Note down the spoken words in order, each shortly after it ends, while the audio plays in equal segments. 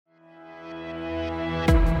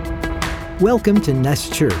Welcome to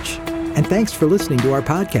Nest Church, and thanks for listening to our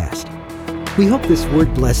podcast. We hope this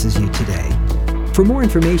word blesses you today. For more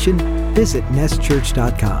information, visit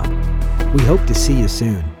nestchurch.com. We hope to see you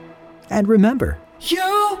soon. And remember, you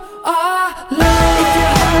are loved. If your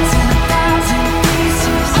heart's in 1,000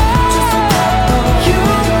 pieces, you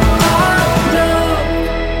are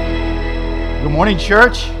loved. Good morning,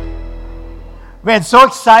 church. Man, so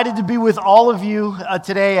excited to be with all of you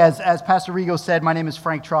today. As Pastor Rigo said, my name is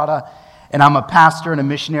Frank Trotta, and I'm a pastor and a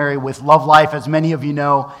missionary with Love Life, as many of you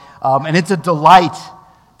know. And it's a delight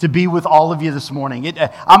to be with all of you this morning.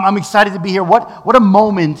 I'm excited to be here. What a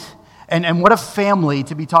moment and what a family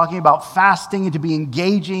to be talking about fasting and to be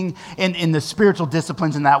engaging in the spiritual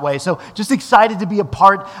disciplines in that way. So just excited to be a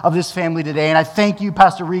part of this family today. And I thank you,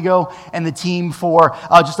 Pastor Rigo and the team, for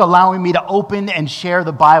just allowing me to open and share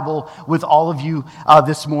the Bible with all of you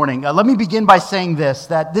this morning. Let me begin by saying this,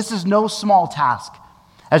 that this is no small task.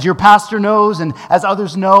 As your pastor knows and as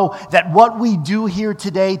others know, that what we do here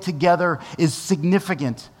today together is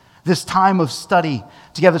significant. This time of study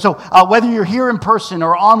together. So whether you're here in person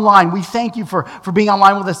or online, we thank you for being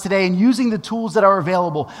online with us today and using the tools that are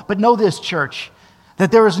available. But know this, church,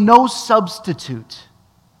 that there is no substitute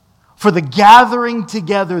for the gathering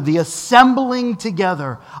together, the assembling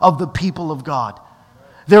together of the people of God.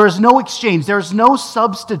 There is no exchange. There is no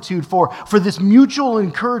substitute for this mutual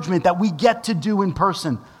encouragement that we get to do in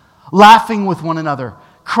person, laughing with one another,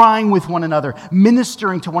 crying with one another,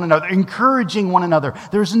 ministering to one another, encouraging one another.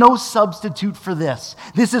 There's no substitute for this.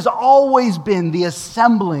 This has always been the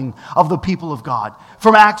assembling of the people of God,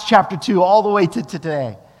 from Acts chapter 2 all the way to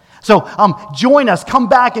today. So join us, come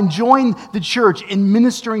back and join the church in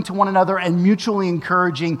ministering to one another and mutually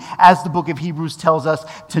encouraging, as the book of Hebrews tells us,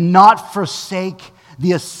 to not forsake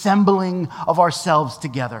the assembling of ourselves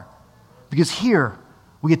together. Because here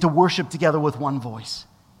we get to worship together with one voice.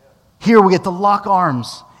 Here we get to lock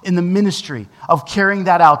arms in the ministry of carrying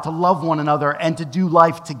that out, to love one another and to do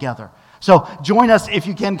life together. So join us if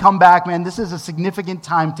you can. Come back, man. This is a significant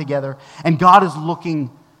time together, and God is looking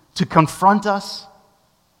to confront us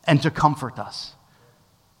and to comfort us.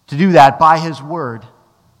 To do that by His Word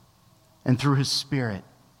and through His Spirit.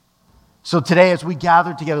 So today, as we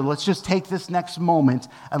gather together, let's just take this next moment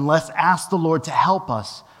and let's ask the Lord to help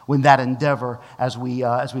us with that endeavor as we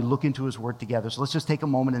look into His Word together. So let's just take a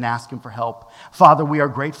moment and ask Him for help. Father, we are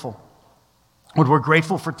grateful. Lord, we're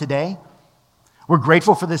grateful for today. We're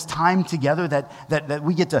grateful for this time together that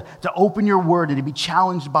we get to open Your Word and to be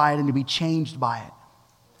challenged by it and to be changed by it.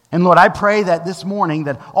 And Lord, I pray that this morning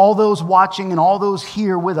that all those watching and all those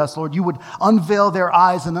here with us, Lord, You would unveil their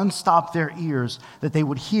eyes and unstop their ears, that they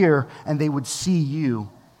would hear and they would see You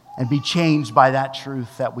and be changed by that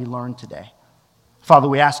truth that we learned today. Father,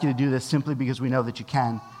 we ask You to do this simply because we know that You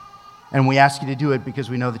can. And we ask You to do it because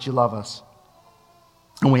we know that You love us.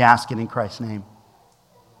 And we ask it in Christ's name.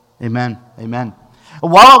 Amen. Amen.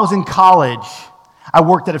 While I was in college, I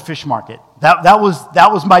worked at a fish market. That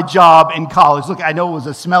was my job in college. Look, I know it was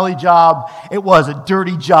a smelly job. It was a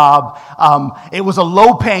dirty job. It was a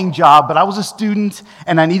low-paying job, but I was a student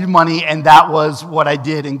and I needed money, and that was what I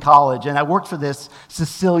did in college. And I worked for this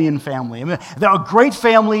Sicilian family. I mean, they're a great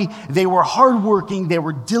family. They were hardworking. They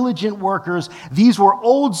were diligent workers. These were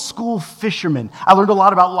old-school fishermen. I learned a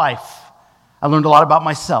lot about life. I learned a lot about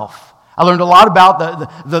myself. I learned a lot about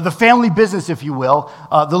the family business, if you will,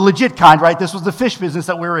 the legit kind, right? This was the fish business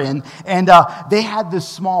that we were in. And they had this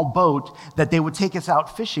small boat that they would take us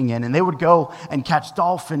out fishing in. And they would go and catch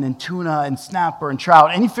dolphin and tuna and snapper and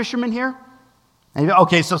trout. Any fishermen here?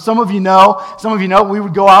 Okay, so some of you know, we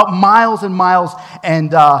would go out miles and miles.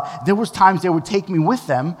 And there was times they would take me with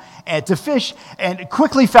them to fish, and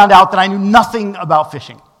quickly found out that I knew nothing about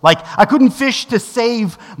fishing. Like, I couldn't fish to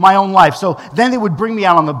save my own life. So then they would bring me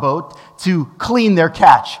out on the boat to clean their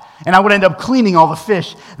catch. And I would end up cleaning all the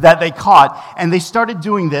fish that they caught. And they started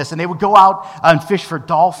doing this, and they would go out and fish for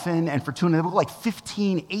dolphin and for tuna. They would go like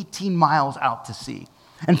 15, 18 miles out to sea.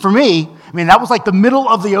 And for me, I mean, that was like the middle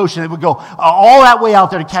of the ocean. They would go all that way out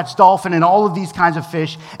there to catch dolphin and all of these kinds of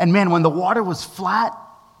fish. And man, when the water was flat,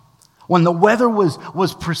 when the weather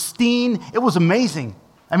was pristine, it was amazing.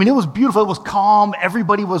 I mean, it was beautiful. It was calm.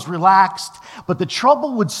 Everybody was relaxed. But the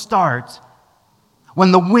trouble would start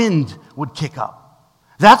when the wind would kick up.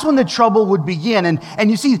 That's when the trouble would begin. And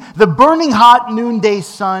you see, the burning hot noonday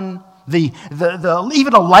sun, the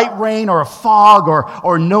even a light rain or a fog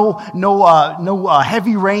or no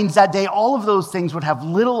heavy rains that day, all of those things would have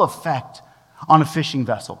little effect on a fishing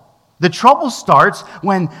vessel. The trouble starts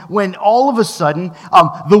when all of a sudden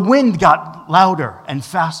the wind got louder and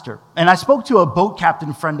faster. And I spoke to a boat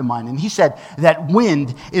captain friend of mine, and he said that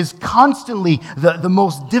wind is constantly the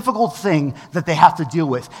most difficult thing that they have to deal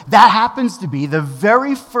with. That happens to be the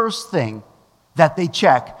very first thing that they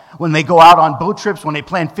check when they go out on boat trips, when they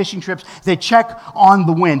plan fishing trips. They check on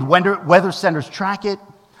the wind. Weather centers track it.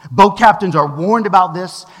 Boat captains are warned about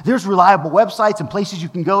this. There's reliable websites and places you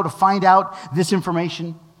can go to find out this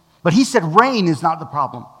information. But he said rain is not the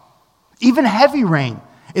problem. Even heavy rain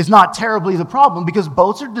is not terribly the problem because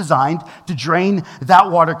boats are designed to drain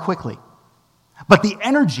that water quickly. But the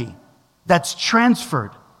energy that's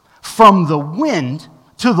transferred from the wind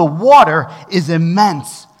to the water is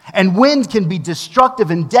immense. And wind can be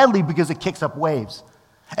destructive and deadly because it kicks up waves.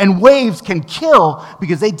 And waves can kill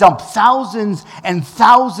because they dump thousands and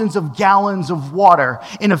thousands of gallons of water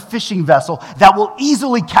in a fishing vessel that will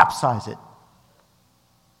easily capsize it.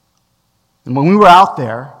 And when we were out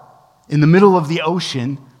there in the middle of the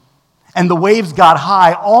ocean and the waves got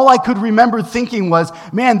high, all I could remember thinking was,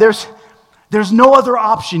 man, there's no other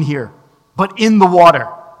option here but in the water.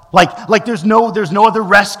 Like there's no other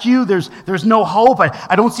rescue. There's no hope.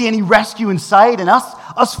 I don't see any rescue in sight. And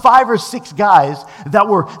us 5 or 6 guys that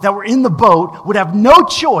were in the boat would have no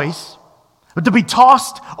choice but to be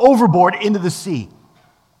tossed overboard into the sea.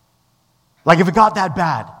 Like if it got that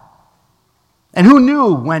bad. And who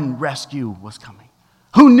knew when rescue was coming?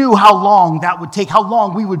 Who knew how long that would take, how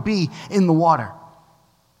long we would be in the water?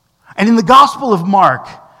 And in the Gospel of Mark,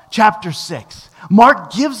 chapter 6,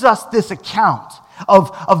 Mark gives us this account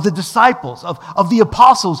of the disciples, of the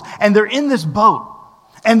apostles, and they're in this boat,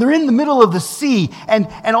 and they're in the middle of the sea, and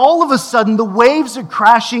all of a sudden the waves are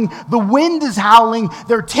crashing, the wind is howling,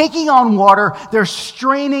 they're taking on water, they're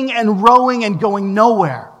straining and rowing and going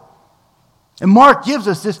nowhere. And Mark gives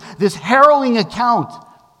us this harrowing account.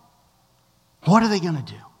 What are they going to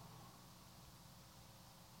do?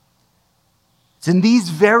 It's in these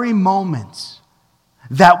very moments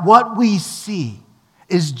that what we see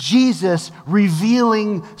is Jesus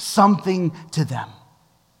revealing something to them.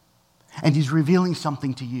 And he's revealing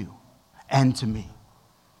something to you and to me.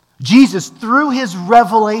 Jesus, through his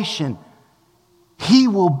revelation, he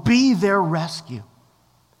will be their rescue.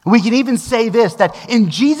 We can even say this, that in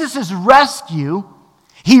Jesus' rescue,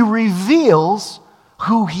 he reveals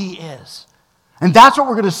who he is. And that's what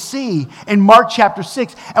we're going to see in Mark chapter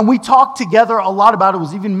 6. And we talked together a lot about it. It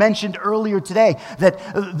was even mentioned earlier today that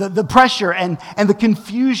the pressure and the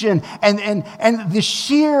confusion and the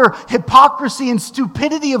sheer hypocrisy and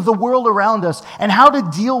stupidity of the world around us and how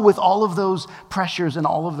to deal with all of those pressures and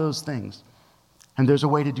all of those things. And there's a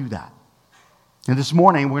way to do that. And this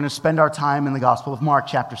morning, we're going to spend our time in the Gospel of Mark,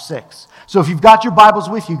 chapter 6. So if you've got your Bibles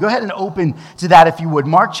with you, go ahead and open to that if you would.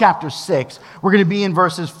 Mark chapter 6. We're going to be in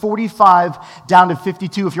verses 45 down to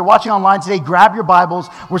 52. If you're watching online today, grab your Bibles.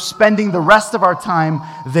 We're spending the rest of our time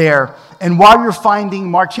there. And while you're finding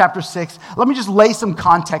Mark chapter 6, let me just lay some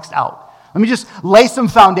context out. Let me just lay some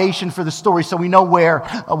foundation for the story so we know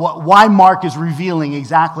why Mark is revealing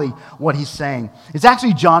exactly what he's saying. It's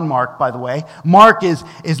actually John Mark, by the way. Mark is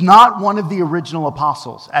not one of the original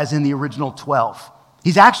apostles, as in the original 12.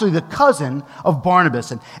 He's actually the cousin of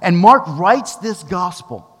Barnabas. And Mark writes this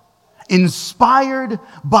gospel inspired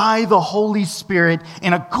by the Holy Spirit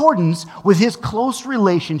in accordance with his close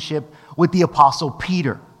relationship with the apostle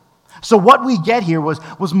Peter. So what we get here was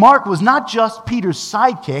Mark was not just Peter's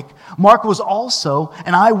sidekick. Mark was also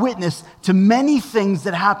an eyewitness to many things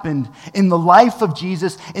that happened in the life of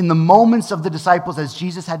Jesus, in the moments of the disciples as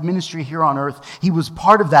Jesus had ministry here on earth. He was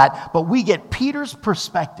part of that. But we get Peter's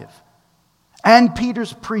perspective and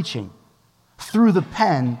Peter's preaching through the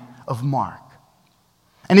pen of Mark.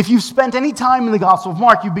 And if you've spent any time in the Gospel of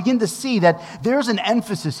Mark, you begin to see that there's an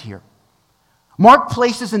emphasis here. Mark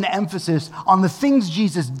places an emphasis on the things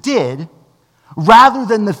Jesus did rather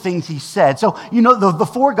than the things he said. So, you know, the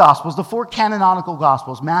 4 Gospels, the 4 canonical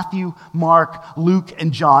Gospels, Matthew, Mark, Luke,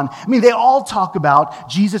 and John, I mean, they all talk about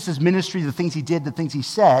Jesus' ministry, the things he did, the things he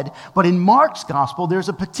said. But in Mark's Gospel, there's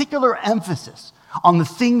a particular emphasis on the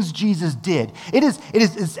things Jesus did. It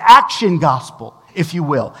is action gospel, if you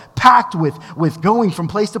will, packed with going from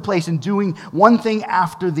place to place and doing one thing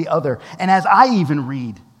after the other. And as I even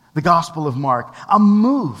read the Gospel of Mark, I'm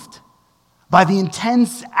moved by the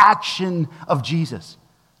intense action of Jesus.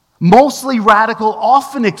 Mostly radical,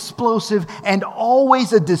 often explosive, and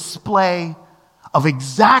always a display of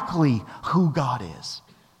exactly who God is.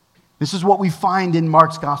 This is what we find in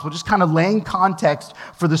Mark's Gospel, just kind of laying context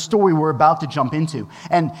for the story we're about to jump into.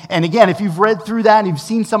 And again, if you've read through that and you've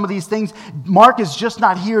seen some of these things, Mark is just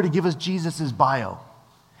not here to give us Jesus' bio.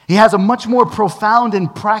 He has a much more profound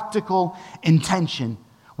and practical intention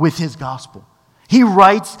with his gospel. He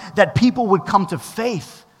writes that people would come to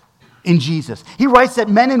faith in Jesus. He writes that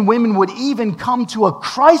men and women would even come to a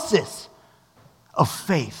crisis of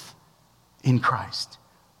faith in Christ.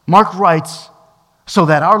 Mark writes so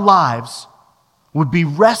that our lives would be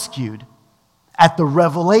rescued at the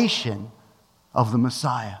revelation of the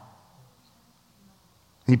Messiah.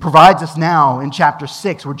 He provides us now in chapter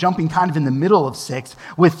 6, we're jumping kind of in the middle of 6,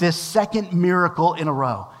 with this second miracle in a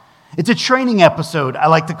row. It's a training episode, I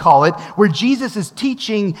like to call it, where Jesus is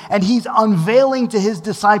teaching and he's unveiling to his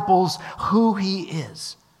disciples who he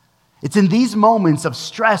is. It's in these moments of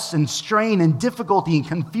stress and strain and difficulty and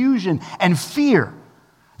confusion and fear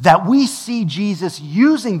that we see Jesus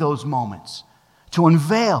using those moments to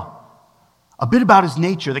unveil a bit about his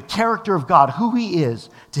nature, the character of God, who he is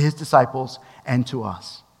to his disciples and to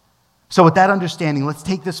us. So with that understanding, let's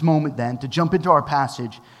take this moment then to jump into our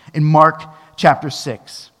passage in Mark chapter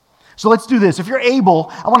 6. So let's do this. If you're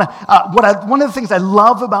able, one of the things I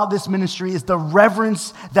love about this ministry is the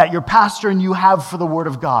reverence that your pastor and you have for the Word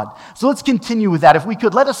of God. So let's continue with that. If we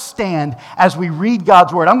could, let us stand as we read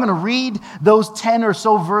God's Word. I'm going to read those 10 or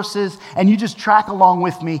so verses, and you just track along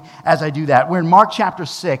with me as I do that. We're in Mark chapter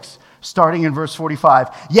 6, starting in verse 45.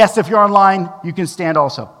 Yes, if you're online, you can stand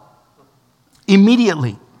also.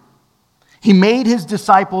 Immediately, he made his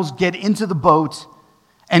disciples get into the boat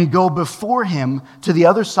and go before him to the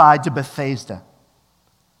other side to Bethsaida,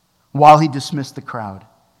 while he dismissed the crowd.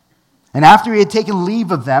 And after he had taken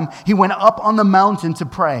leave of them, he went up on the mountain to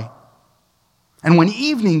pray. And when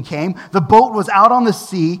evening came, the boat was out on the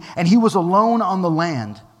sea, and he was alone on the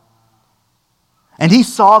land. And he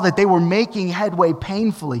saw that they were making headway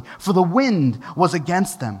painfully, for the wind was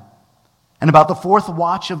against them. And about the fourth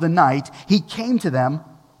watch of the night, he came to them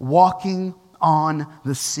walking on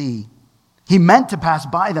the sea. He meant to pass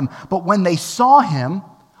by them, but when they saw him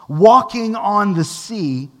walking on the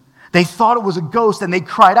sea, they thought it was a ghost, and they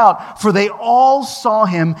cried out, for they all saw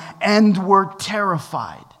him and were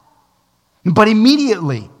terrified. But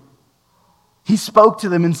immediately he spoke to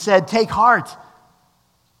them and said, "Take heart,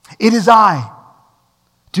 it is I.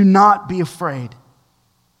 Do not be afraid."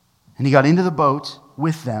 And he got into the boat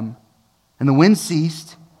with them, and the wind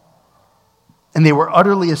ceased, and they were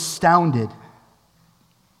utterly astounded,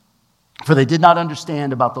 for they did not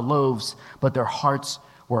understand about the loaves, but their hearts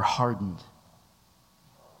were hardened.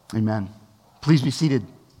 Amen. Please be seated.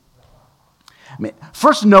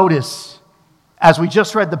 First, notice, as we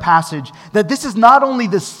just read the passage, that this is not only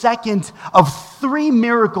the second of 3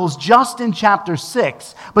 miracles just in chapter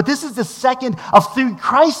 6, but this is the second of 3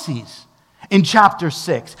 crises in chapter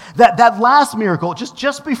 6. That last miracle,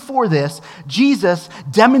 just before this, Jesus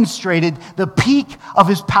demonstrated the peak of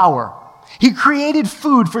his power. He created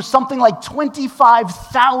food for something like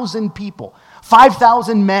 25,000 people.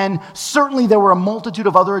 5,000 men. Certainly there were a multitude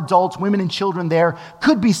of other adults, women and children there.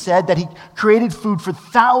 Could be said that he created food for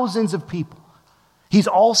thousands of people. He's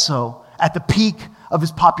also at the peak of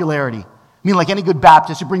his popularity. I mean, like any good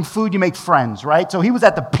Baptist, you bring food, you make friends, right? So he was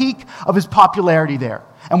at the peak of his popularity there.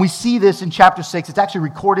 And we see this in chapter 6. It's actually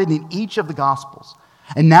recorded in each of the Gospels.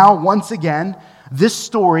 And now, once again, this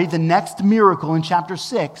story, the next miracle in chapter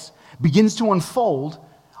 6, begins to unfold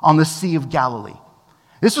on the Sea of Galilee.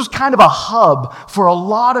 This was kind of a hub for a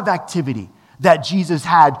lot of activity that Jesus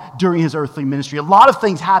had during his earthly ministry. A lot of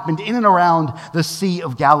things happened in and around the Sea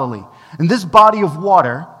of Galilee. And this body of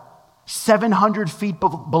water, 700 feet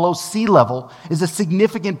below sea level, is a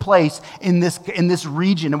significant place in this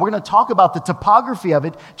region. And we're going to talk about the topography of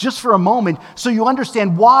it just for a moment so you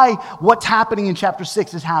understand why what's happening in chapter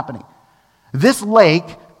 6 is happening. This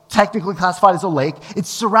lake, technically classified as a lake, it's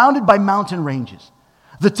surrounded by mountain ranges.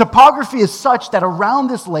 The topography is such that around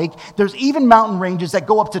this lake, there's even mountain ranges that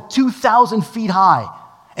go up to 2,000 feet high,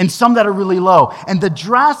 and some that are really low. And the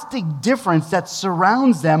drastic difference that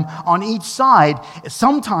surrounds them on each side,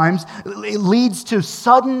 sometimes it leads to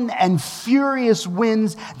sudden and furious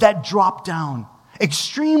winds that drop down.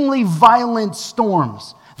 Extremely violent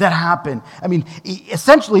storms that happen. I mean,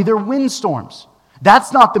 essentially, they're windstorms.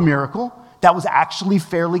 That's not the miracle. That was actually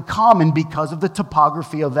fairly common because of the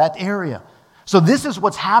topography of that area. So this is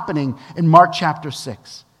what's happening in Mark chapter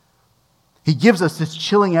 6. He gives us this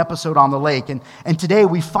chilling episode on the lake, and today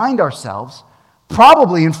we find ourselves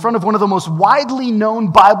probably in front of one of the most widely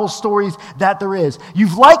known Bible stories that there is.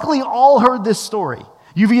 You've likely all heard this story.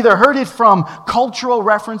 You've either heard it from cultural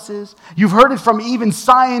references, you've heard it from even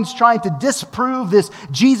science trying to disprove this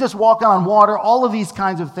Jesus walking on water, all of these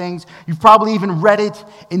kinds of things. You've probably even read it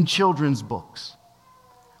in children's books.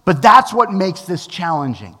 But that's what makes this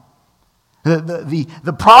challenging.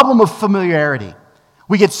 The problem of familiarity.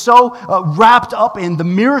 We get so wrapped up in the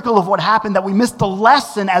miracle of what happened that we miss the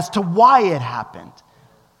lesson as to why it happened.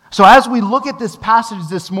 So as we look at this passage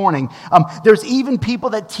this morning, there's even people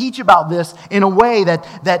that teach about this in a way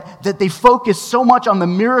that they focus so much on the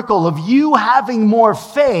miracle of you having more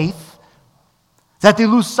faith that they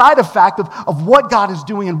lose sight of the fact of what God is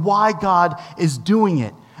doing and why God is doing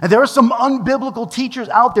it. And there are some unbiblical teachers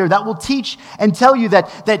out there that will teach and tell you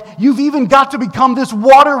that you've even got to become this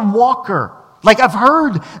water walker. Like, I've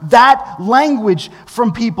heard that language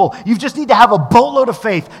from people. You just need to have a boatload of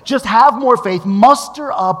faith. Just have more faith.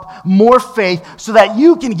 Muster up more faith so that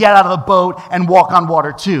you can get out of the boat and walk on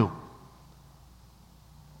water too.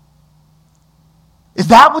 Is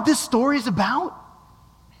that what this story is about?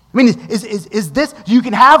 I mean, is this, you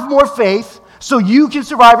can have more faith so you can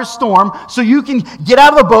survive a storm, so you can get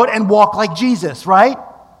out of the boat and walk like Jesus, right?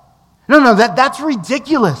 No, that's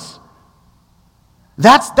ridiculous.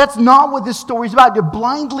 That's not what this story is about. You're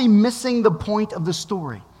blindly missing the point of the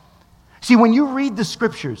story. See, when you read the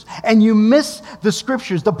scriptures and you miss the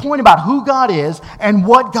scriptures, the point about who God is and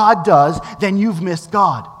what God does, then you've missed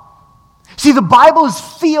God. See, the Bible is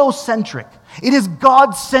theocentric. It is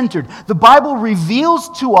God-centered. The Bible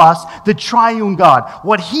reveals to us the triune God,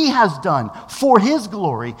 what He has done for His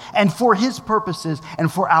glory and for His purposes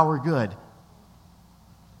and for our good.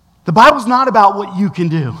 The Bible's not about what you can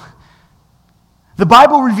do. The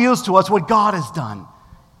Bible reveals to us what God has done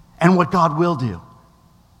and what God will do.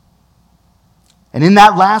 And in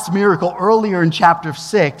that last miracle earlier in chapter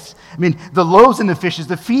 6, I mean, the loaves and the fishes,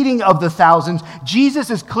 the feeding of the thousands,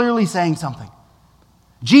 Jesus is clearly saying something.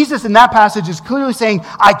 Jesus in that passage is clearly saying,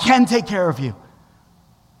 I can take care of you.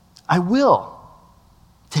 I will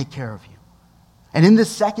take care of you. And in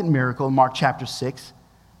this second miracle in Mark chapter 6,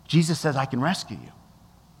 Jesus says, I can rescue you.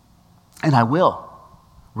 And I will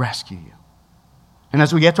rescue you. And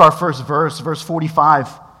as we get to our first verse, verse 45,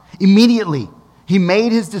 immediately He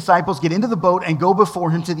made His disciples get into the boat and go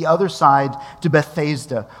before Him to the other side to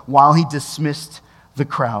Bethsaida while He dismissed the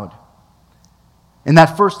crowd. In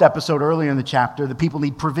that first episode earlier in the chapter, the people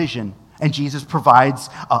need provision, and Jesus provides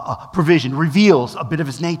provision, reveals a bit of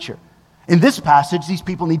His nature. In this passage, these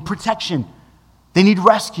people need protection. They need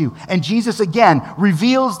rescue. And Jesus, again,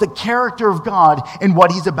 reveals the character of God in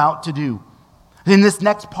what He's about to do. In this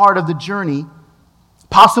next part of the journey,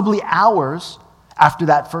 possibly hours after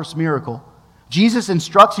that first miracle, Jesus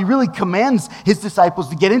instructs, He really commands His disciples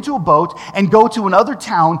to get into a boat and go to another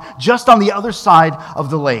town just on the other side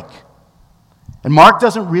of the lake. And Mark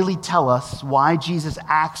doesn't really tell us why Jesus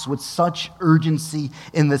acts with such urgency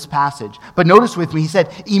in this passage. But notice with me, he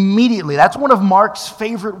said immediately. That's one of Mark's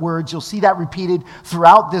favorite words. You'll see that repeated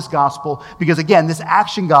throughout this gospel because, again, this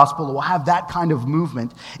action gospel will have that kind of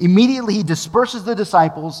movement. Immediately, He disperses the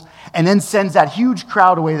disciples and then sends that huge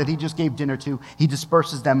crowd away that He just gave dinner to. He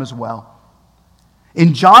disperses them as well.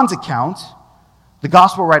 In John's account, the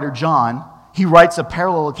gospel writer John, he writes a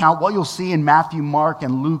parallel account. What you'll see in Matthew, Mark,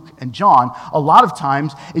 and Luke, and John, a lot of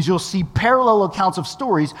times, is you'll see parallel accounts of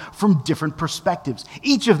stories from different perspectives.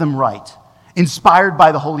 Each of them write, inspired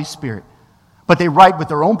by the Holy Spirit. But they write with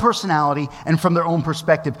their own personality and from their own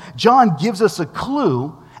perspective. John gives us a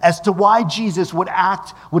clue as to why Jesus would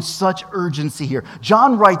act with such urgency here.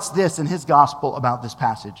 John writes this in his gospel about this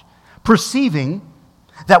passage. Perceiving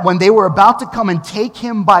that when they were about to come and take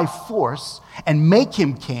Him by force and make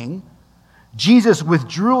Him king, Jesus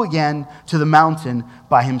withdrew again to the mountain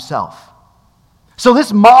by Himself. So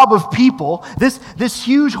this mob of people, this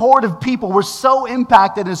huge horde of people were so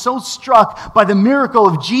impacted and so struck by the miracle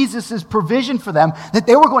of Jesus' provision for them that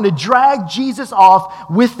they were going to drag Jesus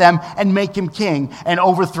off with them and make Him king and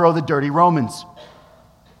overthrow the dirty Romans.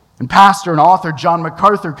 And pastor and author John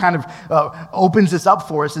MacArthur kind of opens this up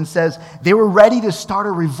for us and says they were ready to start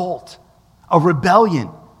a revolt, a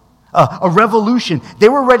rebellion, a revolution. They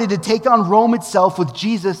were ready to take on Rome itself with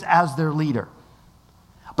Jesus as their leader.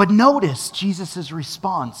 But notice Jesus'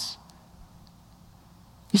 response.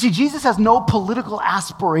 You see, Jesus has no political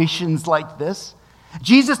aspirations like this.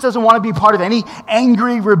 Jesus doesn't want to be part of any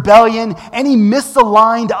angry rebellion, any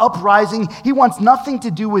misaligned uprising. He wants nothing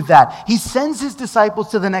to do with that. He sends His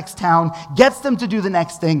disciples to the next town, gets them to do the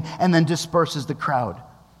next thing, and then disperses the crowd.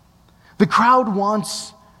 The crowd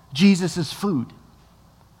wants Jesus' food.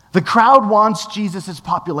 The crowd wants Jesus'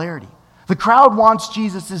 popularity. The crowd wants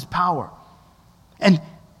Jesus' power. And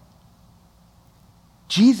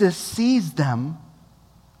Jesus sees them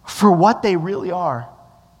for what they really are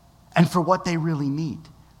and for what they really need.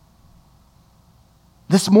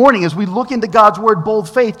 This morning, as we look into God's word, bold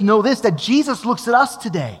faith, know this, that Jesus looks at us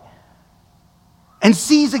today and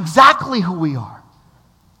sees exactly who we are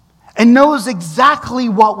and knows exactly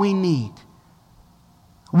what we need.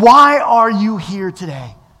 Why are you here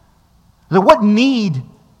today? What need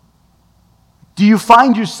do you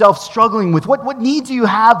find yourself struggling with? What need do you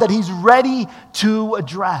have that he's ready to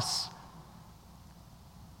address?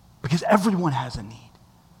 Because everyone has a need.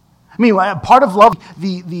 I mean, part of love,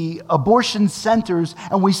 the abortion centers,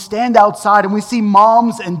 and we stand outside and we see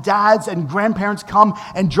moms and dads and grandparents come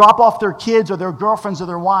and drop off their kids or their girlfriends or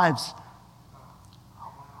their wives.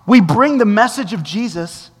 We bring the message of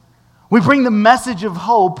Jesus. We bring the message of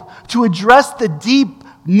hope to address the deep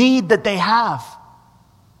need that they have.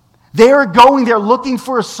 They are going there looking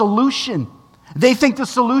for a solution. They think the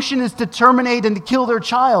solution is to terminate and to kill their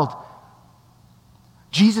child.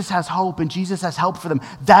 Jesus has hope and Jesus has help for them.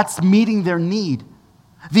 That's meeting their need.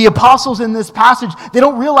 The apostles in this passage, they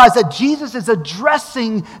don't realize that Jesus is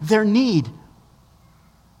addressing their need.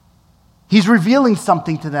 He's revealing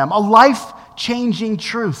something to them, a life-changing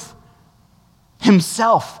truth.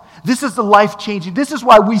 Himself. This is the life-changing. This is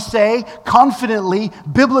why we say confidently,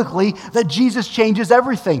 biblically, that Jesus changes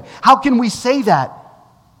everything. How can we say that?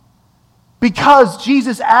 Because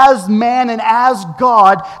Jesus, as man and as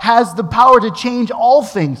God, has the power to change all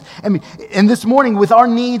things. I mean, and this morning, with our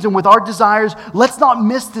needs and with our desires, let's not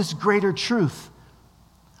miss this greater truth.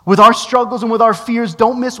 With our struggles and with our fears,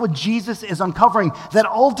 don't miss what Jesus is uncovering, that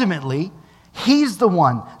ultimately, he's the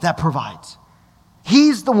one that provides.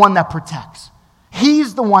 He's the one that protects.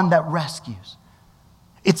 He's the one that rescues.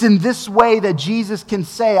 It's in this way that Jesus can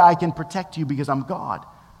say, I can protect you because I'm God.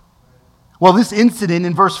 Well, this incident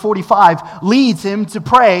in verse 45 leads him to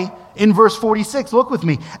pray in verse 46. Look with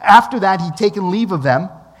me. After that, he'd taken leave of them.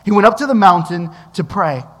 He went up to the mountain to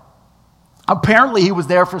pray. Apparently, he was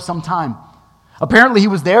there for some time. Apparently, he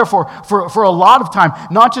was there for a lot of time.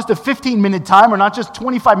 Not just a 15-minute time or not just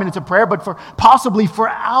 25 minutes of prayer, but possibly for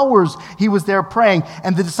hours he was there praying.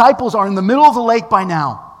 And the disciples are in the middle of the lake by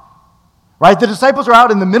now. Right? The disciples are out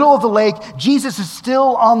in the middle of the lake. Jesus is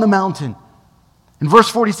still on the mountain. And verse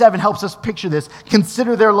 47 helps us picture this.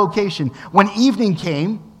 Consider their location. When evening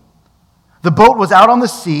came, the boat was out on the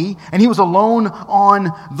sea, and he was alone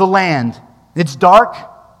on the land. It's dark.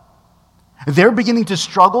 They're beginning to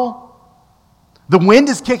struggle. The wind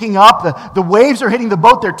is kicking up. The waves are hitting the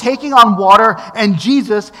boat. They're taking on water, and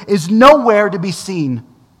Jesus is nowhere to be seen.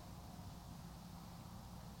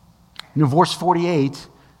 In verse 48,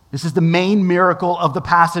 this is the main miracle of the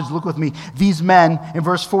passage. Look with me. These men, in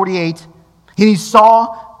verse 48, and he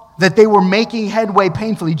saw that they were making headway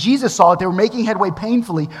painfully. Jesus saw that they were making headway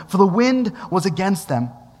painfully, for the wind was against them.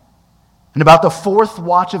 And about the fourth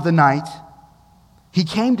watch of the night, he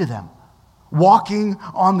came to them, walking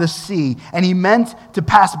on the sea, and he meant to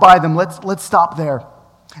pass by them. Let's stop there.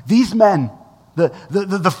 These men,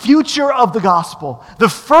 the future of the gospel, the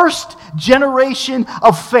first generation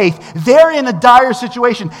of faith, they're in a dire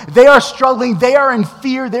situation. They are struggling. They are in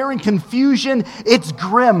fear. They're in confusion. It's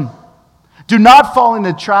grim. Do not fall in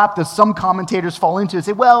the trap that some commentators fall into and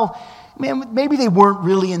say, well, man, maybe they weren't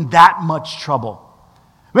really in that much trouble.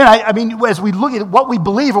 I mean, as we look at what we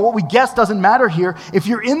believe or what we guess doesn't matter here. If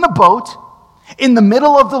you're in the boat, in the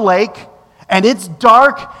middle of the lake, and it's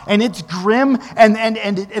dark, and it's grim, and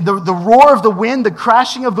the roar of the wind, the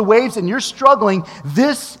crashing of the waves, and you're struggling,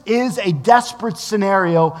 this is a desperate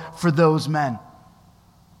scenario for those men.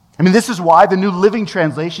 I mean, this is why the New Living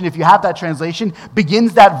Translation, if you have that translation,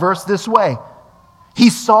 begins that verse this way.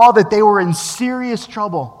 He saw that they were in serious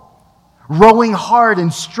trouble, rowing hard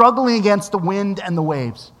and struggling against the wind and the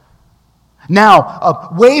waves. Now,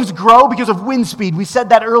 waves grow because of wind speed. We said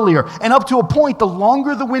that earlier. And up to a point, the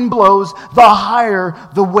longer the wind blows, the higher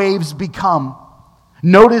the waves become.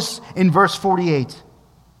 Notice in verse 48,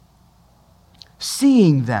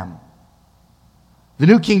 seeing them. The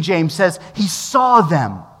New King James says, he saw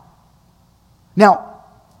them.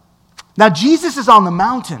 Now Jesus is on the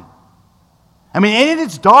mountain. I mean, and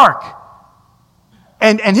it's dark.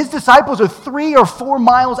 And his disciples are 3 or 4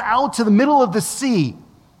 miles out to the middle of the sea.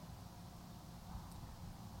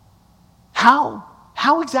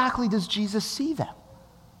 How exactly does Jesus see them?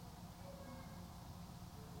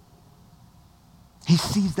 He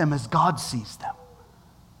sees them as God sees them.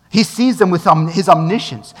 He sees them with his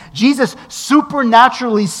omniscience. Jesus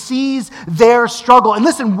supernaturally sees their struggle. And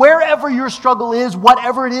listen, wherever your struggle is,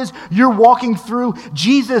 whatever it is you're walking through,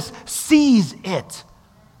 Jesus sees it.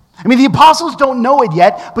 I mean, the apostles don't know it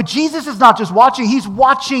yet, but Jesus is not just watching, he's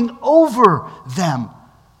watching over them.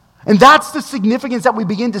 And that's the significance that we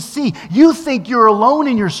begin to see. You think you're alone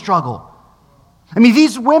in your struggle. I mean,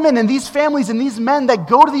 these women and these families and these men that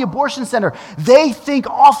go to the abortion center, they think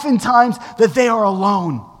oftentimes that they are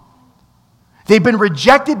alone. They've been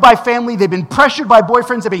rejected by family. They've been pressured by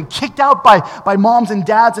boyfriends. They've been kicked out by moms and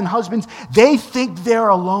dads and husbands. They think they're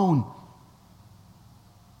alone.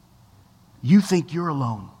 You think you're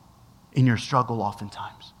alone in your struggle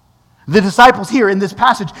oftentimes. The disciples here in this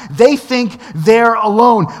passage, they think they're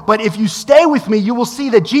alone. But if you stay with me, you will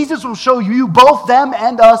see that Jesus will show you, both them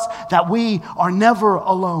and us, that we are never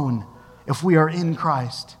alone if we are in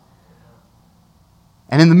Christ.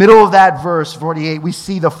 And in the middle of that verse, 48, we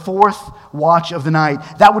see the fourth watch of the night.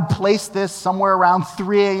 That would place this somewhere around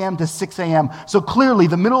 3 a.m. to 6 a.m. So clearly,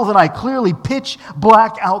 the middle of the night, clearly pitch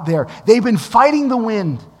black out there. They've been fighting the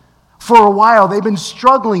wind for a while. They've been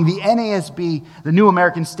struggling. The NASB, the New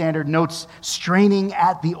American Standard, notes straining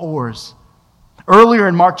at the oars. Earlier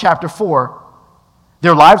in Mark chapter 4,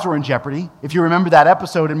 their lives were in jeopardy. If you remember that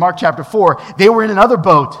episode in Mark chapter 4, they were in another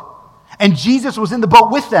boat. And Jesus was in the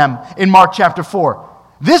boat with them in Mark chapter 4.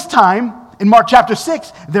 This time, in Mark chapter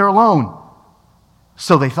 6, they're alone.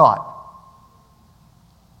 So they thought.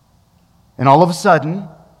 And all of a sudden,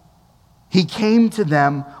 he came to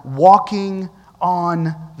them walking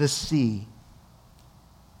on the sea.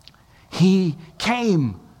 He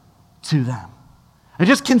came to them. And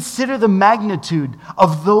just consider the magnitude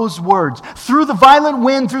of those words. Through the violent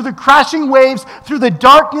wind, through the crashing waves, through the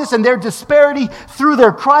darkness and their disparity, through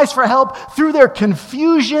their cries for help, through their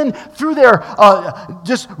confusion, through their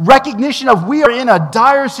just recognition of we are in a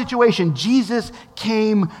dire situation, Jesus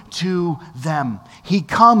came to them. He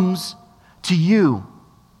comes to you.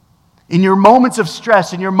 In your moments of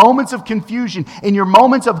stress, in your moments of confusion, in your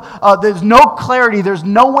moments of there's no clarity, there's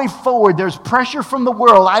no way forward, there's pressure from the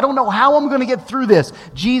world, I don't know how I'm going to get through this.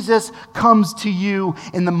 Jesus comes to you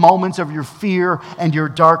in the moments of your fear and your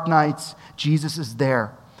dark nights. Jesus is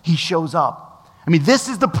there. He shows up. I mean, this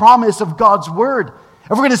is the promise of God's word. If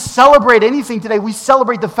we're going to celebrate anything today, we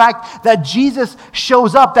celebrate the fact that Jesus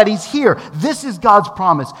shows up, that he's here. This is God's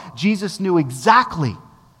promise. Jesus knew exactly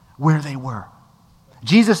where they were.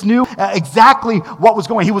 Jesus knew exactly what was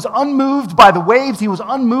going on. He was unmoved by the waves. He was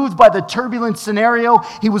unmoved by the turbulent scenario.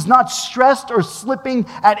 He was not stressed or slipping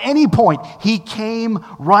at any point. He came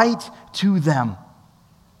right to them.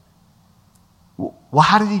 Well,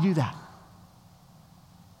 how did he do that?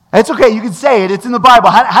 It's okay, you can say it. It's in the Bible.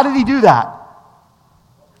 How did he do that?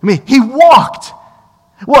 I mean, he walked.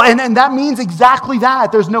 Well, and that means exactly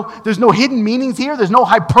that. There's no hidden meanings here. There's no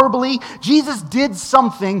hyperbole. Jesus did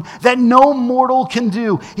something that no mortal can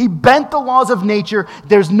do. He bent the laws of nature.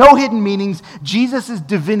 There's no hidden meanings. Jesus'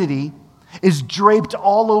 divinity is draped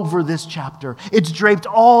all over this chapter. It's draped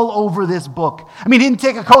all over this book. I mean, he didn't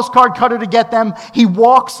take a Coast Guard cutter to get them. He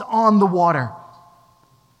walks on the water.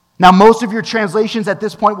 Now, most of your translations at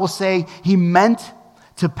this point will say he meant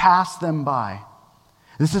to pass them by.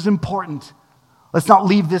 This is important. Let's not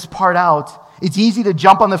leave this part out. It's easy to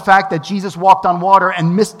jump on the fact that Jesus walked on water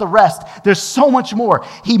and missed the rest. There's so much more.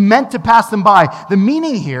 He meant to pass them by. The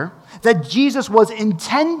meaning here, that Jesus was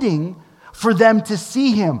intending for them to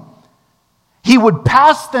see him. He would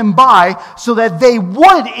pass them by so that they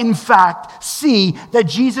would, in fact, see that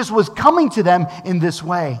Jesus was coming to them in this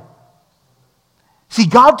way. See,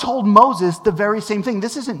 God told Moses the very same thing.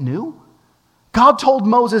 This isn't new. God told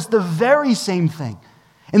Moses the very same thing.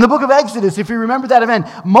 In the book of Exodus, if you remember that event,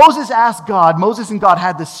 Moses and God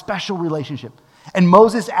had this special relationship. And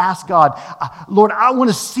Moses asked God, Lord, I want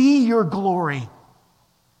to see your glory.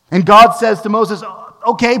 And God says to Moses,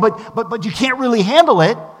 okay, but you can't really handle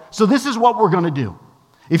it, so this is what we're going to do.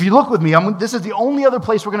 If you look with me, this is the only other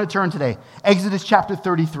place we're going to turn today, Exodus chapter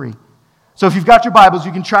 33. So if you've got your Bibles,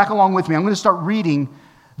 you can track along with me. I'm going to start reading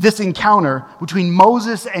this encounter between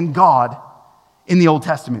Moses and God in the Old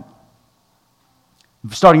Testament.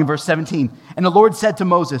 Starting in verse 17. And the Lord said to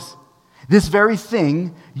Moses, this very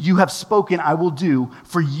thing you have spoken I will do,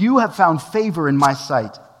 for you have found favor in my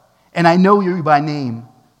sight, and I know you by name.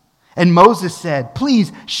 And Moses said,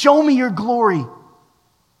 please show me your glory.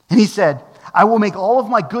 And he said, I will make all of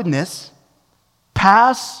my goodness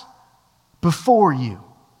pass before you.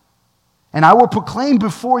 And I will proclaim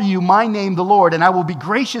before you my name, the Lord, and I will be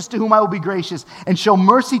gracious to whom I will be gracious, and show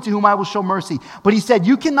mercy to whom I will show mercy. But he said,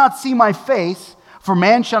 you cannot see my face, for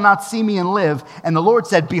man shall not see me and live. And the Lord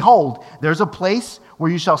said, behold, there's a place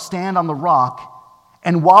where you shall stand on the rock,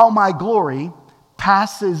 and while my glory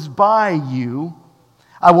passes by you,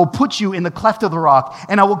 I will put you in the cleft of the rock,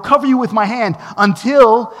 and I will cover you with my hand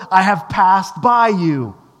until I have passed by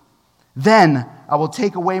you. Then I will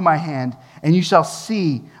take away my hand, and you shall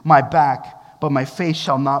see my back, but my face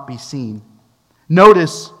shall not be seen.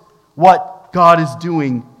 Notice what God is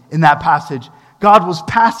doing in that passage. God was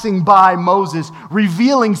passing by Moses,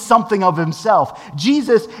 revealing something of himself.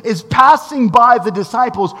 Jesus is passing by the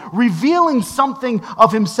disciples, revealing something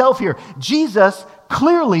of himself here. Jesus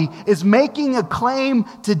clearly is making a claim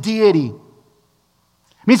to deity.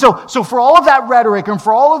 I mean, so for all of that rhetoric and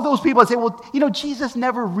for all of those people that say, well, Jesus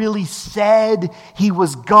never really said he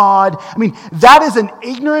was God. I mean, that is an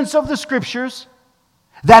ignorance of the scriptures.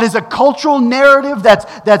 That is a cultural narrative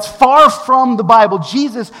that's far from the Bible.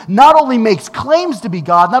 Jesus not only makes claims to be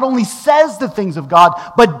God, not only says the things of God,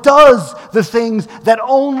 but does the things that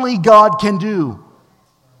only God can do.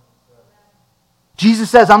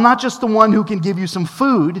 Jesus says, I'm not just the one who can give you some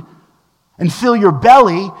food and fill your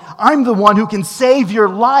belly. I'm the one who can save your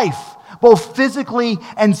life, both physically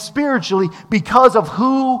and spiritually, because of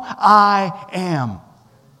who I am.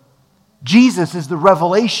 Jesus is the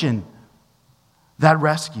revelation that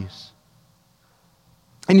rescues.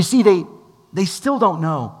 And you see, they still don't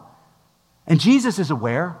know. And Jesus is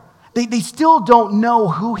aware. They still don't know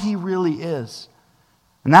who he really is.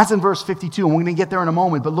 And that's in verse 52, and we're going to get there in a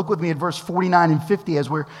moment. But look with me at verse 49 and 50 as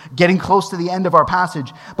we're getting close to the end of our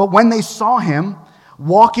passage. But when they saw him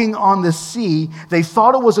walking on the sea, they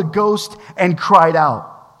thought it was a ghost and cried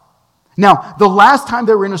out. Now, the last time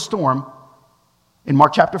they were in a storm, in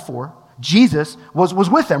Mark chapter 4, Jesus was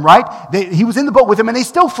with them, right? He was in the boat with them, and they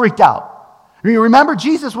still freaked out. You remember,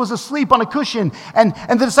 Jesus was asleep on a cushion, and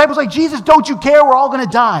the disciples were like, Jesus, don't you care? We're all going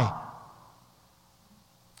to die.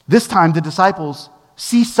 This time, the disciples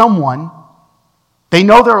see someone. They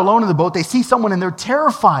know they're alone in the boat. They see someone, and they're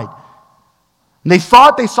terrified. And they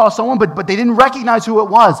thought they saw someone, but they didn't recognize who it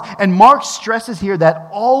was. And Mark stresses here that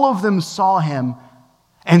all of them saw him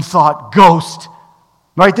and thought, ghost.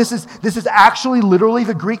 Right? This is actually literally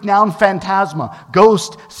the Greek noun phantasma,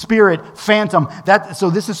 ghost, spirit, phantom. So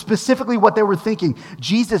this is specifically what they were thinking.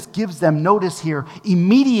 Jesus gives them, notice here,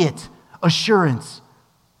 immediate assurance.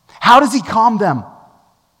 How does he calm them?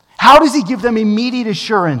 How does he give them immediate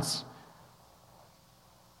assurance?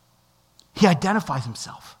 He identifies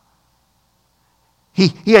himself.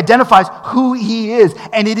 He identifies who he is,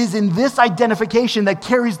 and it is in this identification that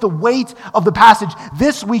carries the weight of the passage.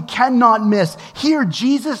 This we cannot miss. Here,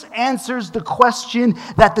 Jesus answers the question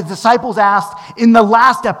that the disciples asked in the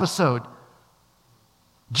last episode.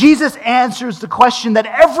 Jesus answers the question that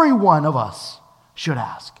every one of us should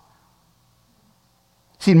ask.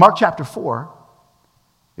 See, in Mark chapter 4,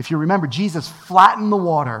 if you remember, Jesus flattened the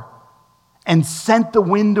water and sent the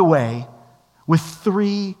wind away with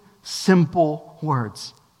 3 simple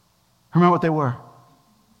words. Remember what they were?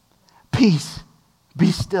 Peace,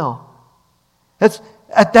 be still. That's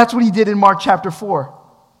what he did in Mark chapter 4.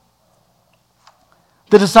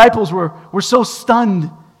 The disciples were so stunned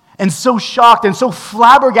and so shocked and so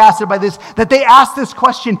flabbergasted by this that they asked this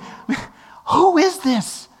question, who is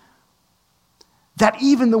this that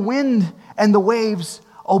even the wind and the waves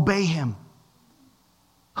obey him?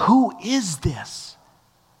 Who is this?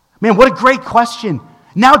 Man, what a great question.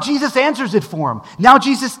 Now Jesus answers it for them. Now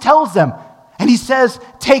Jesus tells them, and he says,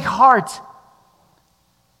 take heart.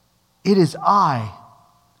 It is I.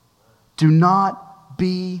 Do not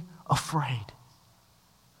be afraid.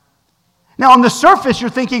 Now on the surface, you're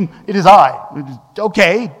thinking, it is I.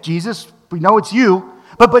 Okay, Jesus, we know it's you.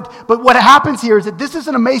 But what happens here is that this is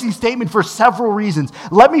an amazing statement for several reasons.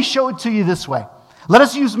 Let me show it to you this way. Let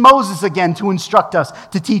us use Moses again to instruct us,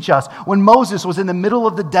 to teach us. When Moses was in the middle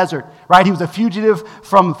of the desert, right? He was a fugitive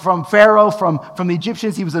from Pharaoh, from the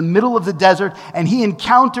Egyptians. He was in the middle of the desert, and he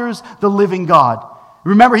encounters the living God.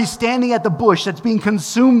 Remember, he's standing at the bush that's being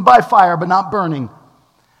consumed by fire, but not burning.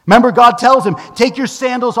 Remember, God tells him, take your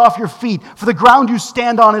sandals off your feet, for the ground you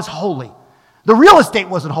stand on is holy. The real estate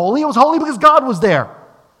wasn't holy. It was holy because God was there.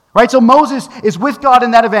 Right? So Moses is with God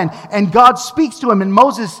in that event, and God speaks to him, and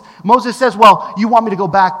Moses says, well, you want me to go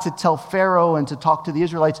back to tell Pharaoh and to talk to the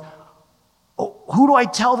Israelites? Oh, who do I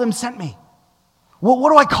tell them sent me?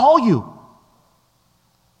 What do I call you?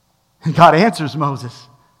 And God answers Moses.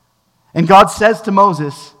 And God says to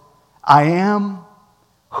Moses, I am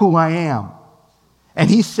who I am. And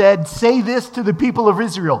he said, say this to the people of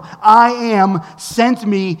Israel, I am sent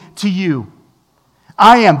me to you.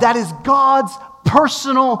 I am. That is God's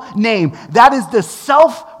personal name. That is the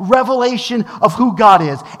self-revelation of who God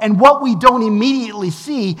is. And what we don't immediately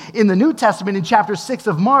see in the New Testament in chapter 6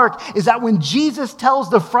 of Mark is that when Jesus tells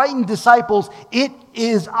the frightened disciples, it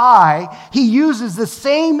is I, he uses the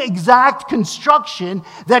same exact construction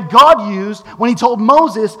that God used when he told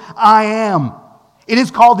Moses, I am. It is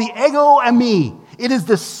called the ego eimi. It is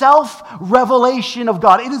the self-revelation of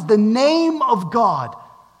God. It is the name of God.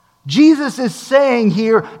 Jesus is saying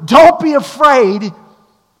here, don't be afraid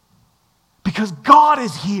because God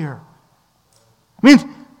is here. I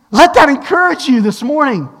mean, let that encourage you this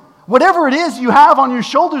morning. Whatever it is you have on your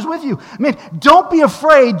shoulders with you. I mean, don't be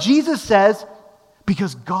afraid, Jesus says,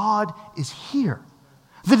 because God is here.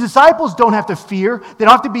 The disciples don't have to fear. They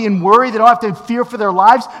don't have to be in worry. They don't have to fear for their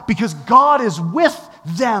lives because God is with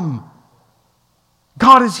them.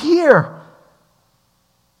 God is here.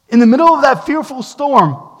 In the middle of that fearful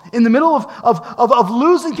storm, in the middle of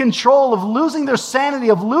losing control, of losing their sanity,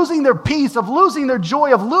 of losing their peace, of losing their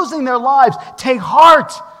joy, of losing their lives, take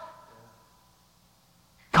heart.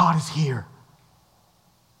 God is here.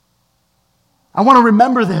 I want to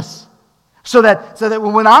remember this so that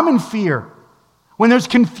when I'm in fear, when there's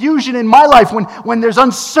confusion in my life, when there's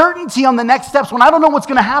uncertainty on the next steps, when I don't know what's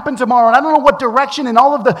going to happen tomorrow, and I don't know what direction, and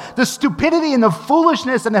all of the stupidity and the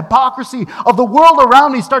foolishness and hypocrisy of the world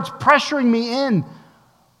around me starts pressuring me in,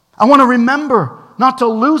 I want to remember not to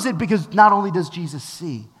lose it, because not only does Jesus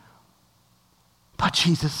see, but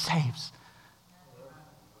Jesus saves.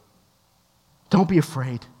 Don't be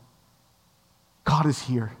afraid. God is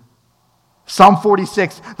here. Psalm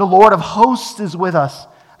 46, the Lord of hosts is with us.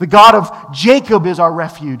 The God of Jacob is our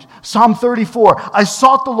refuge. Psalm 34, I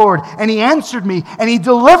sought the Lord, and He answered me, and He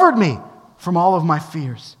delivered me from all of my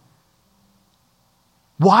fears.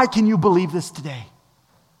 Why can you believe this today?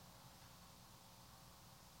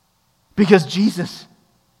 Because Jesus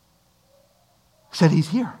said He's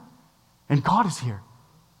here, and God is here,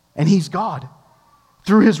 and He's God.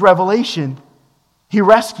 Through His revelation, He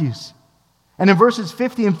rescues. And in verses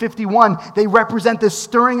 50 and 51, they represent this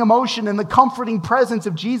stirring emotion and the comforting presence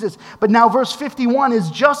of Jesus. But now verse 51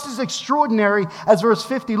 is just as extraordinary as verse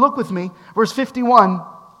 50. Look with me. Verse 51,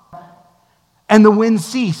 and the wind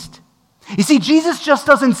ceased. You see, Jesus just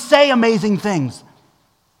doesn't say amazing things.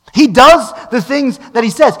 He does the things that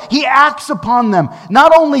He says. He acts upon them.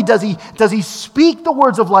 Not only does he speak the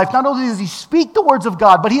words of life, not only does He speak the words of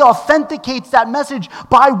God, but He authenticates that message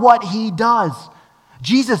by what He does.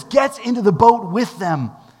 Jesus gets into the boat with them.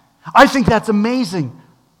 I think that's amazing.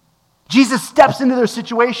 Jesus steps into their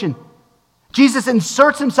situation. Jesus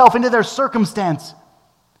inserts Himself into their circumstance.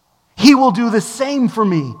 He will do the same for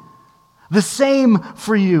me, the same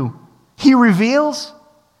for you. He reveals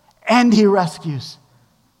and He rescues.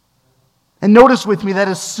 And notice with me that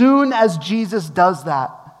as soon as Jesus does that,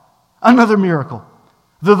 another miracle.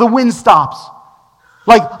 The wind stops.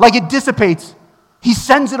 Like it dissipates. He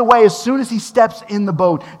sends it away as soon as He steps in the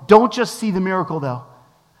boat. Don't just see the miracle, though.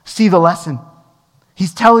 See the lesson.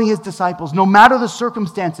 He's telling His disciples, no matter the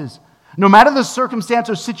circumstances, no matter the circumstance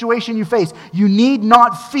or situation you face, you need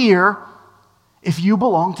not fear if you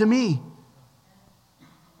belong to me.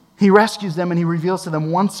 He rescues them and He reveals to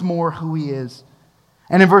them once more who He is.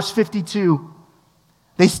 And in verse 52,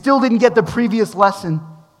 they still didn't get the previous lesson.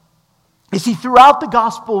 You see, throughout the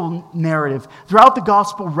gospel narrative, throughout the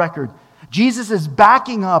gospel record, Jesus is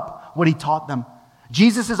backing up what He taught them.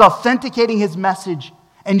 Jesus is authenticating His message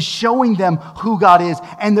and showing them who God is,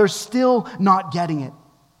 and they're still not getting it.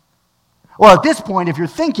 Well, at this point, if you're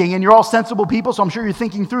thinking, and you're all sensible people, so I'm sure you're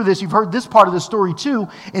thinking through this, you've heard this part of the story too.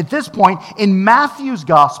 At this point, in Matthew's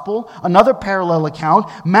gospel, another parallel account,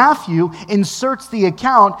 Matthew inserts the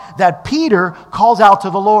account that Peter calls out to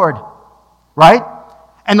the Lord, right?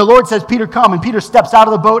 And the Lord says, Peter, come. And Peter steps out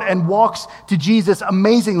of the boat and walks to Jesus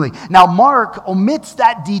amazingly. Now, Mark omits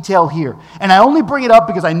that detail here. And I only bring it up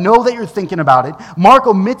because I know that you're thinking about it. Mark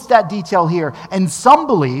omits that detail here. And some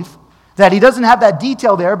believe that he doesn't have that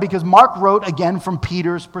detail there because Mark wrote, again, from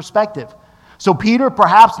Peter's perspective. So Peter,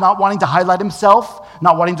 perhaps not wanting to highlight himself,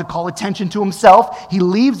 not wanting to call attention to himself, he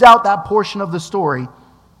leaves out that portion of the story.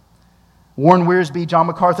 Warren Wiersbe, John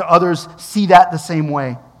MacArthur, others see that the same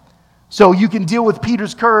way. So you can deal with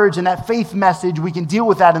Peter's courage and that faith message. We can deal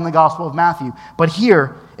with that in the Gospel of Matthew. But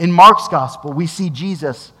here, in Mark's Gospel, we see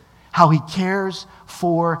Jesus, how He cares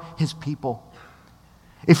for His people.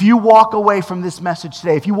 If you walk away from this message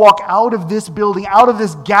today, if you walk out of this building, out of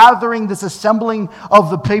this gathering, this assembling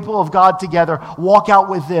of the people of God together, walk out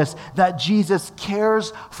with this, that Jesus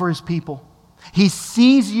cares for His people. He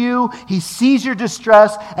sees you, He sees your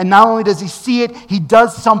distress, and not only does He see it, He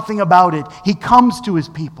does something about it. He comes to His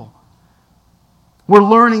people. We're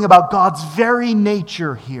learning about God's very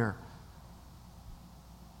nature here.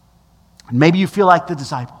 And maybe you feel like the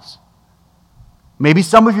disciples. Maybe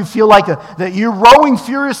some of you feel like that you're rowing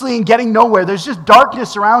furiously and getting nowhere. There's just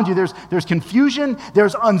darkness around you. There's confusion.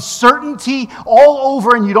 There's uncertainty all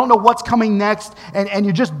over, and you don't know what's coming next. And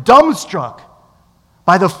you're just dumbstruck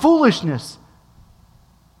by the foolishness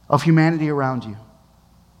of humanity around you.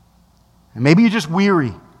 And maybe you're just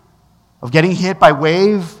weary of getting hit by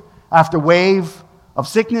wave after wave of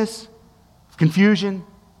sickness, of confusion,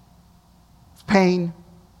 of pain.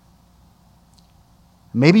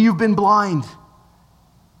 Maybe you've been blind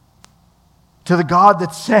to the God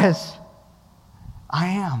that says, I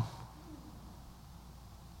am.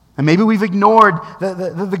 And maybe we've ignored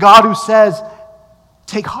the God who says,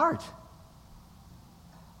 take heart.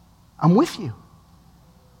 I'm with you.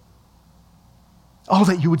 Oh,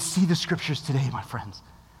 that you would see the scriptures today, my friends.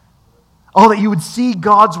 Oh, that you would see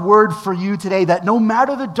God's word for you today, that no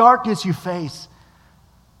matter the darkness you face,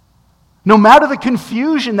 no matter the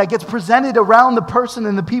confusion that gets presented around the person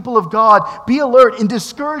and the people of God, be alert. In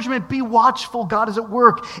discouragement, be watchful. God is at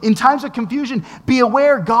work. In times of confusion, be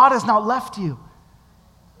aware God has not left you.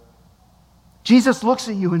 Jesus looks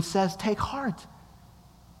at you and says, take heart.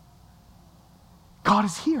 God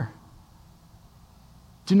is here.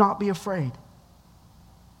 Do not be afraid.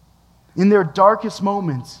 In their darkest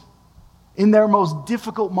moments, in their most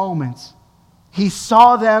difficult moments, He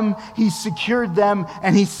saw them, He secured them,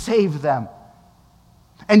 and He saved them.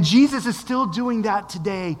 And Jesus is still doing that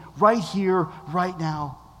today, right here, right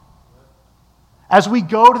now. As we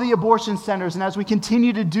go to the abortion centers and as we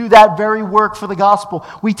continue to do that very work for the gospel,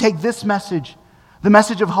 we take this message, the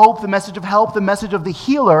message of hope, the message of help, the message of the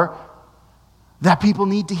healer that people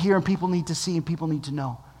need to hear and people need to see and people need to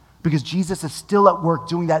know. Because Jesus is still at work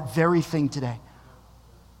doing that very thing today.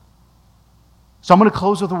 So I'm going to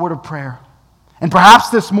close with a word of prayer. And perhaps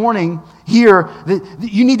this morning here,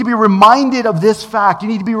 you need to be reminded of this fact. You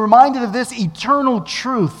need to be reminded of this eternal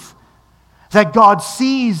truth that God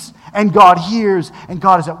sees and God hears and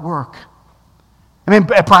God is at work. I mean,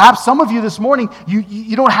 perhaps some of you this morning,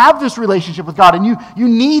 you don't have this relationship with God and you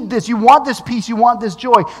need this, you want this peace, you want this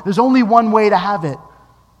joy. There's only one way to have it.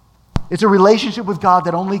 It's a relationship with God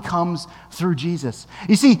that only comes through Jesus.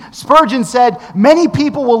 You see, Spurgeon said, many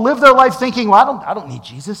people will live their life thinking, well, I don't need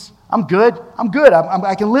Jesus. I'm good.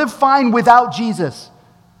 I can live fine without Jesus.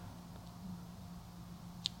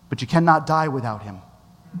 But you cannot die without Him.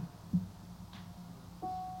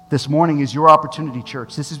 This morning is your opportunity,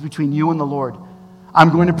 church. This is between you and the Lord. I'm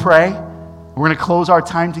going to pray. We're going to close our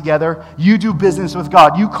time together. You do business with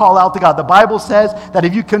God. You call out to God. The Bible says that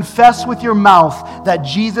if you confess with your mouth that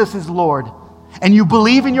Jesus is Lord, and you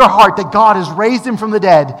believe in your heart that God has raised Him from the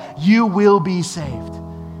dead, you will be saved.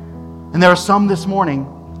 And there are some this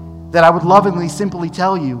morning that I would lovingly simply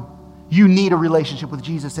tell you, you need a relationship with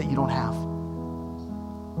Jesus that you don't have.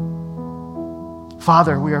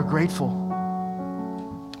 Father, we are grateful.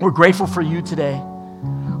 We're grateful for you today.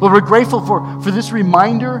 Lord, we're grateful for this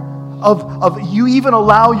reminder of you even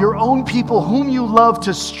allow your own people whom you love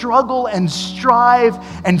to struggle and strive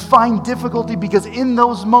and find difficulty, because in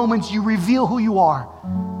those moments you reveal who you are.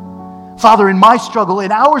 Father, in my struggle,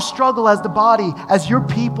 in our struggle as the body, as your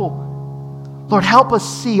people, Lord, help us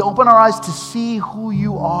see, open our eyes to see who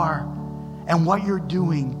you are and what you're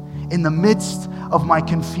doing in the midst of my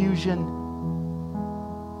confusion,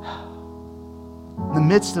 in the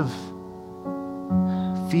midst of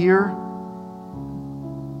fear.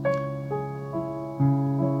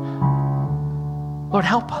 Lord,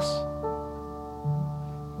 help us.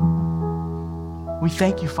 We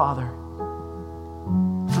thank you, Father.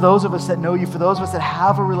 For those of us that know you, for those of us that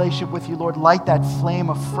have a relationship with you, Lord, light that flame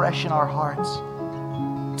afresh in our hearts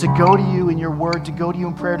to go to you in your word, to go to you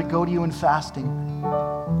in prayer, to go to you in fasting.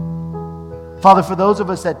 Father, for those of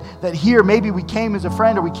us that here, maybe we came as a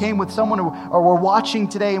friend or we came with someone or we're watching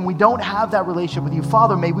today and we don't have that relationship with you,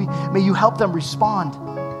 Father, may you help them respond.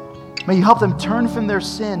 May you help them turn from their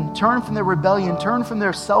sin, turn from their rebellion, turn from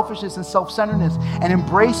their selfishness and self-centeredness and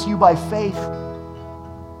embrace you by faith.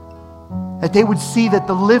 That they would see that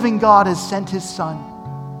the living God has sent His Son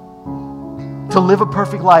to live a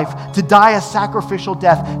perfect life, to die a sacrificial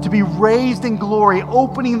death, to be raised in glory,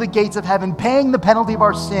 opening the gates of heaven, paying the penalty of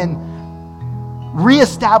our sin,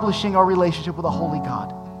 reestablishing our relationship with a holy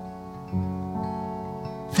God.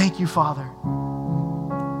 Thank you, Father.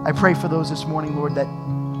 I pray for those this morning, Lord, that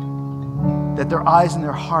their eyes and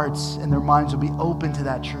their hearts and their minds will be open to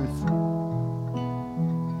that truth.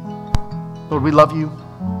 Lord, we love you,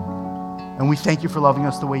 and we thank you for loving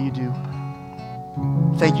us the way you do.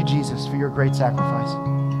 Thank you, Jesus, for your great sacrifice.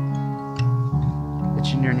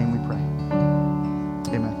 It's in your name we pray.